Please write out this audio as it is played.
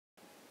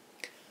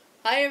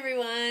Hi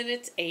everyone,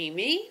 it's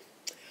Amy.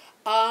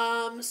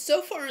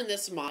 So far in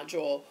this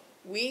module,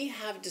 we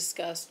have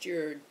discussed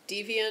your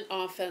deviant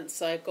offense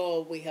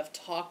cycle. We have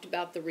talked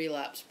about the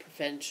relapse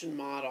prevention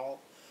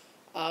model.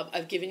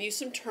 I've given you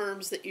some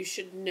terms that you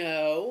should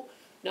know,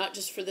 not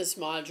just for this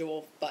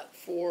module, but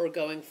for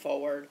going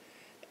forward.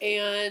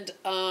 And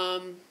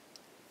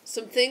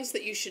some things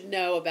that you should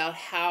know about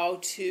how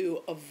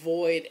to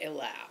avoid a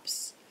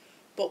lapse.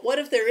 But what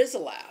if there is a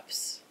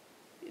lapse?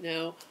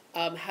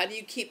 How do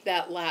you keep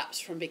that lapse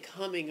from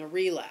becoming a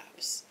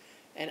relapse?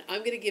 And I'm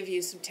going to give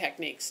you some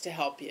techniques to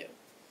help you.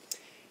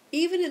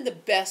 Even in the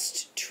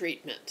best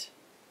treatment,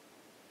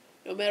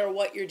 no matter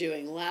what you're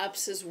doing,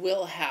 lapses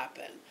will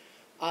happen.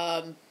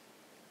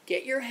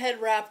 Get your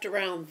head wrapped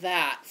around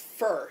that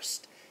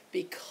first,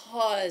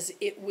 because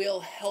it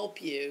will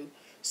help you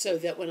so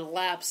that when a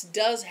lapse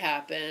does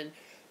happen,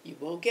 you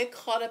won't get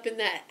caught up in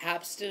that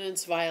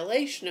abstinence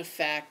violation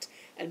effect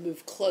and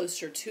move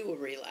closer to a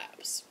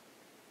relapse.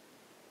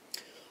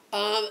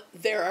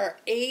 There are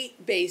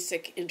 8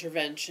 basic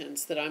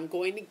interventions that I'm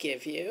going to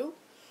give you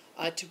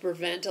to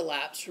prevent a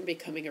lapse from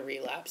becoming a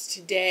relapse.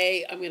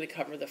 Today, I'm going to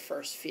cover the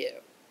first few.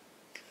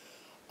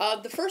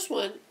 The first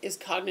one is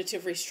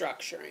cognitive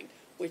restructuring,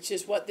 which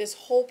is what this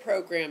whole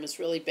program is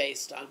really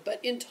based on.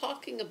 But in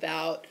talking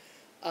about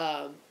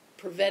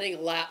preventing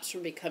a lapse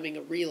from becoming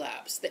a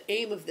relapse, the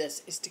aim of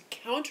this is to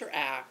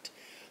counteract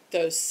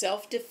those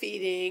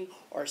self-defeating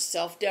or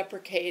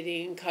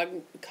self-deprecating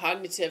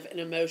cognitive and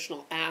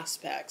emotional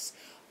aspects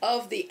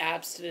of the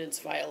abstinence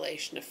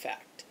violation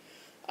effect.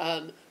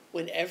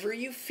 Whenever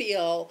you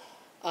feel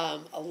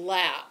a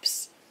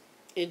lapse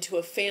into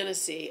a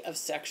fantasy of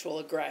sexual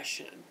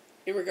aggression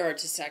in regard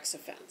to sex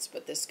offense,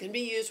 but this can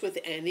be used with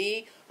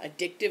any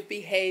addictive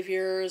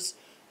behaviors,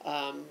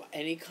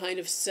 any kind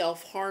of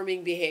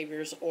self-harming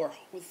behaviors, or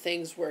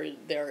things where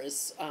there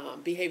is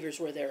behaviors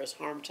where there is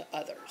harm to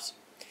others.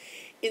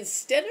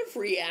 Instead of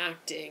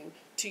reacting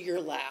to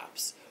your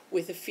lapse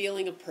with a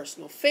feeling of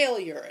personal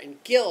failure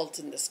and guilt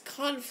and this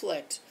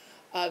conflict,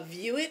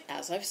 view it,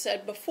 as I've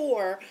said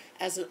before,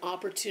 as an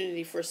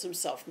opportunity for some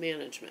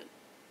self-management.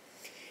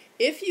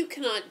 If you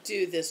cannot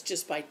do this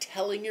just by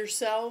telling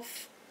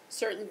yourself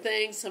certain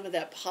things, some of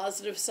that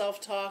positive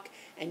self-talk,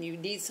 and you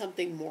need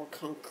something more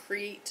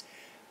concrete,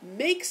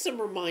 make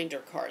some reminder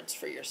cards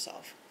for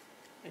yourself.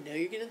 I know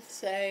you're going to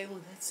say, well,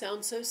 that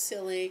sounds so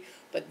silly,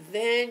 but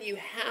then you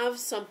have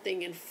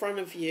something in front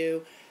of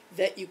you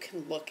that you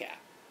can look at.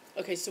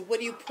 Okay, so what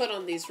do you put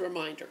on these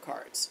reminder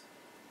cards?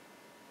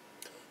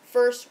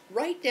 First,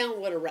 write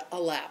down what a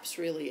lapse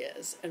really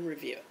is and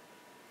review it.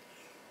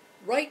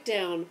 Write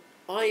down,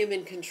 I am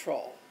in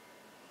control.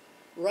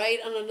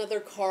 Write on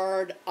another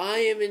card, I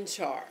am in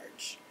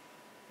charge.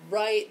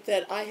 Write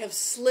that I have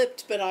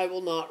slipped, but I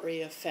will not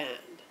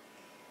reoffend.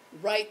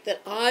 Write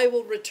that I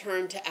will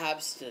return to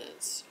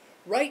abstinence.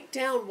 Write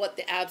down what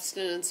the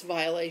abstinence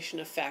violation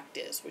effect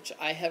is, which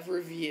I have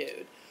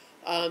reviewed,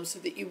 so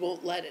that you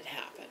won't let it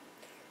happen.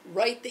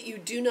 Write that you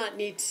do not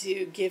need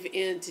to give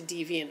in to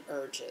deviant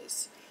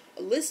urges.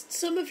 List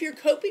some of your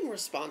coping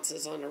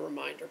responses on a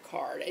reminder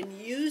card and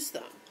use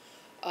them.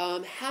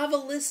 Have a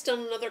list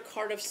on another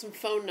card of some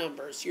phone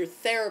numbers, your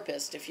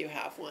therapist if you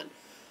have one.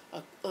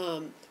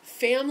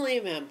 Family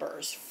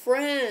members,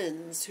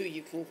 friends who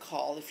you can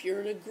call. If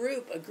you're in a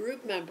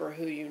group member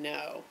who you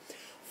know.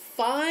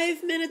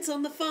 5 minutes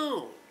on the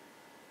phone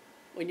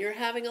when you're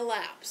having a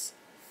lapse.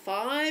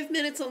 5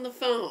 minutes on the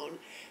phone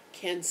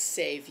can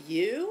save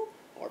you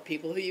or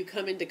people who you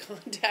come into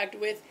contact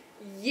with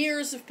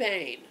years of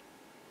pain.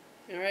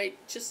 All right,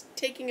 just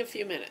taking a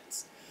few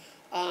minutes.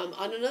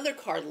 On another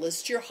card,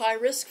 list your high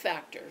risk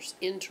factors,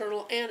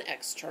 internal and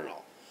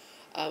external.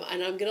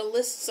 And I'm going to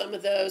list some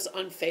of those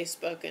on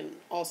Facebook and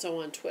also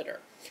on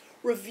Twitter.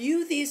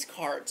 Review these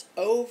cards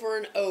over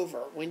and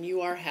over when you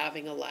are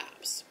having a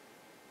lapse.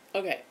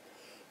 Okay,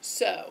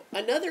 so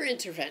another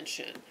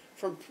intervention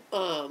from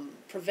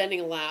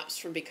preventing a lapse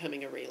from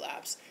becoming a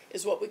relapse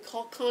is what we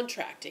call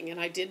contracting, and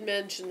I did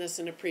mention this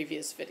in a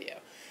previous video.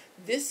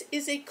 This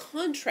is a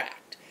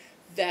contract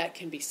that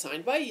can be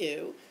signed by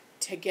you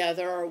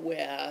together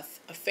with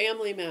a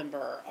family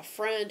member, a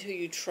friend who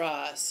you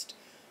trust,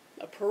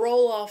 a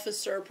parole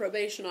officer, a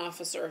probation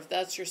officer, if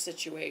that's your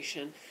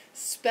situation,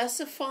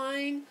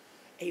 specifying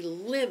a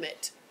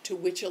limit to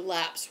which a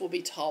lapse will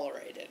be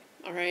tolerated.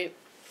 All right?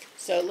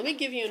 So let me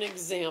give you an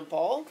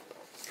example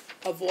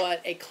of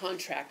what a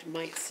contract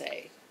might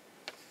say.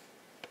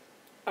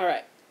 All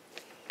right.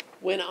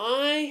 When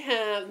I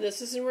have,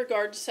 this is in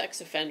regard to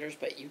sex offenders,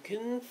 but you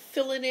can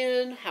fill it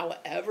in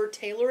however,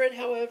 tailor it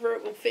however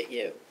it will fit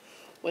you.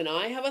 When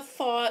I have a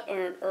thought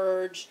or an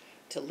urge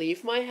to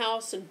leave my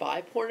house and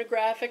buy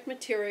pornographic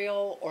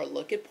material or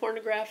look at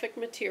pornographic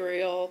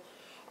material,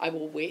 I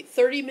will wait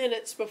 30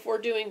 minutes before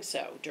doing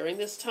so. During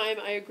this time,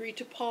 I agree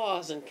to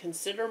pause and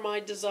consider my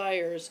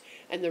desires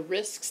and the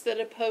risks that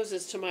it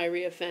poses to my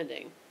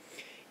reoffending.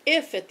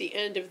 If at the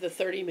end of the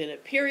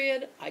 30-minute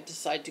period, I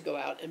decide to go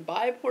out and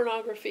buy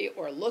pornography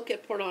or look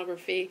at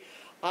pornography,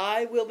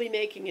 I will be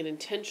making an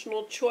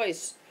intentional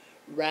choice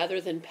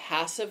rather than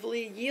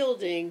passively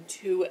yielding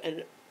to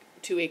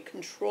a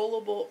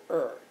controllable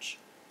urge.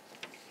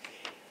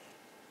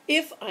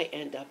 If I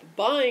end up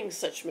buying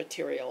such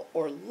material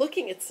or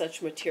looking at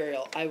such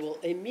material, I will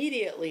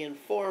immediately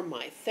inform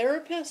my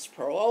therapist,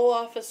 parole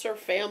officer,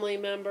 family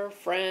member,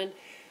 friend,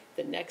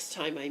 the next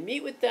time I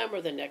meet with them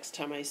or the next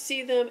time I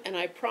see them, and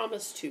I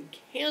promise to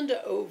hand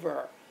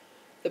over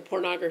the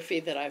pornography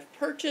that I've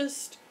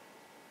purchased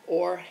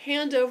or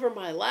hand over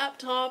my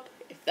laptop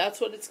if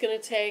that's what it's going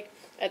to take.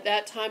 At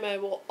that time, I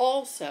will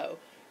also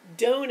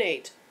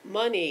donate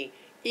money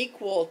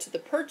equal to the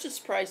purchase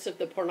price of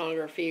the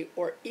pornography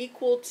or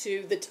equal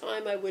to the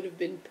time I would have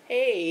been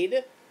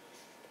paid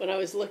when I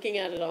was looking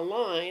at it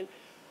online.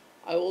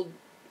 I will,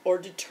 or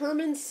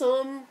determine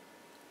some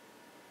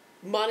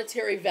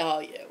monetary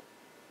value,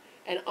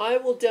 and I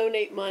will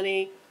donate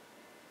money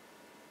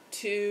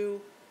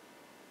to,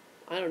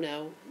 I don't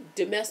know,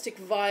 domestic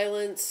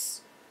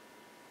violence.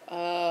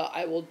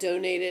 I will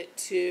donate it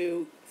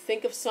to,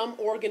 think of some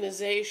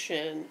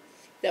organization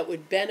that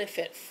would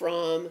benefit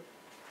from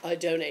a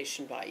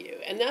donation by you.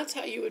 And that's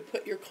how you would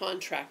put your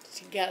contract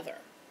together.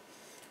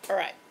 All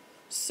right.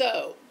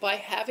 So by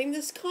having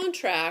this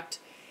contract,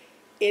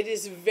 it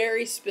is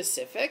very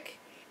specific,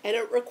 and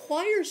it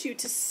requires you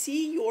to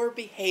see your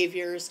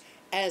behaviors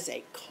as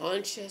a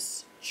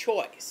conscious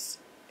choice,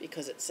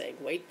 because it's saying,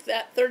 wait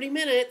that 30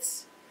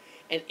 minutes.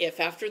 And if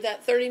after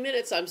that 30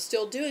 minutes I'm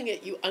still doing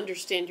it, you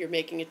understand you're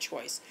making a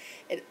choice.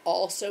 It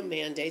also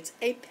mandates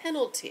a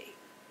penalty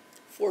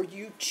for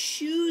you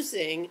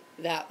choosing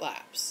that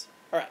lapse.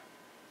 All right,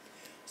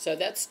 so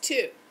that's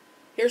 2.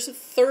 Here's a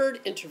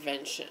third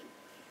intervention.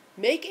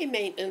 Make a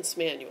maintenance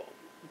manual.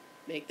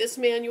 Make this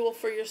manual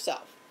for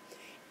yourself.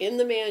 In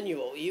the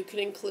manual, you can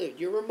include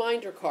your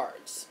reminder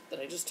cards that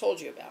I just told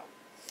you about,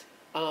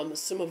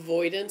 some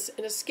avoidance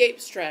and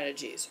escape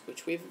strategies,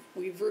 which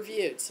we've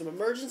reviewed, some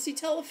emergency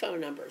telephone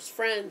numbers,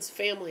 friends,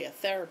 family, a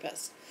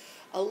therapist,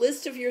 a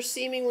list of your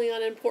seemingly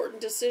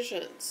unimportant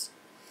decisions,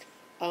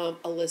 a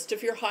list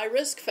of your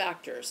high-risk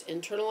factors,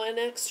 internal and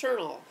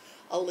external,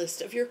 a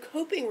list of your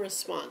coping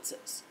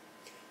responses.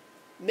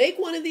 Make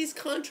one of these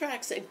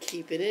contracts and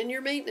keep it in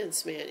your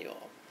maintenance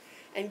manual.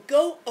 And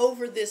go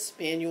over this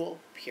manual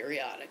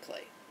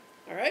periodically.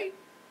 All right?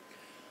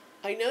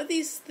 I know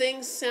these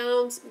things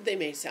they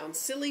may sound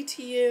silly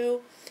to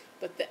you,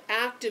 but the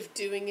act of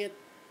doing it,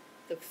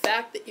 the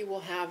fact that you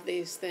will have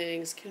these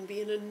things, can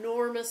be an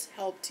enormous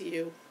help to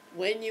you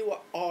when you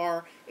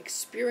are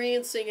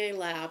experiencing a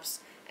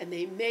lapse, and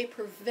they may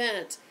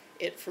prevent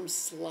it from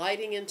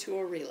sliding into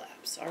a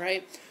relapse. All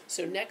right?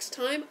 So next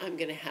time, I'm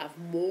going to have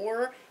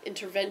more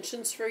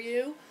interventions for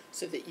you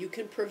so that you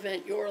can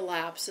prevent your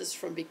lapses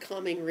from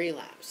becoming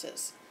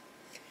relapses.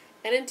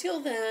 And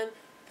until then,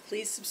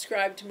 please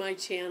subscribe to my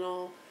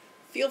channel.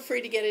 Feel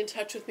free to get in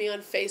touch with me on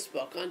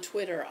Facebook, on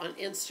Twitter, on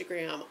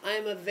Instagram. I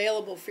am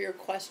available for your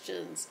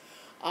questions.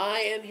 I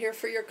am here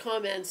for your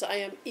comments. I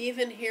am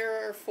even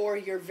here for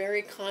your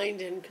very kind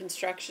and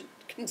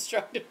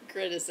constructive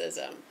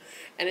criticism.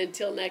 And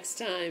until next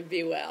time,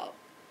 be well.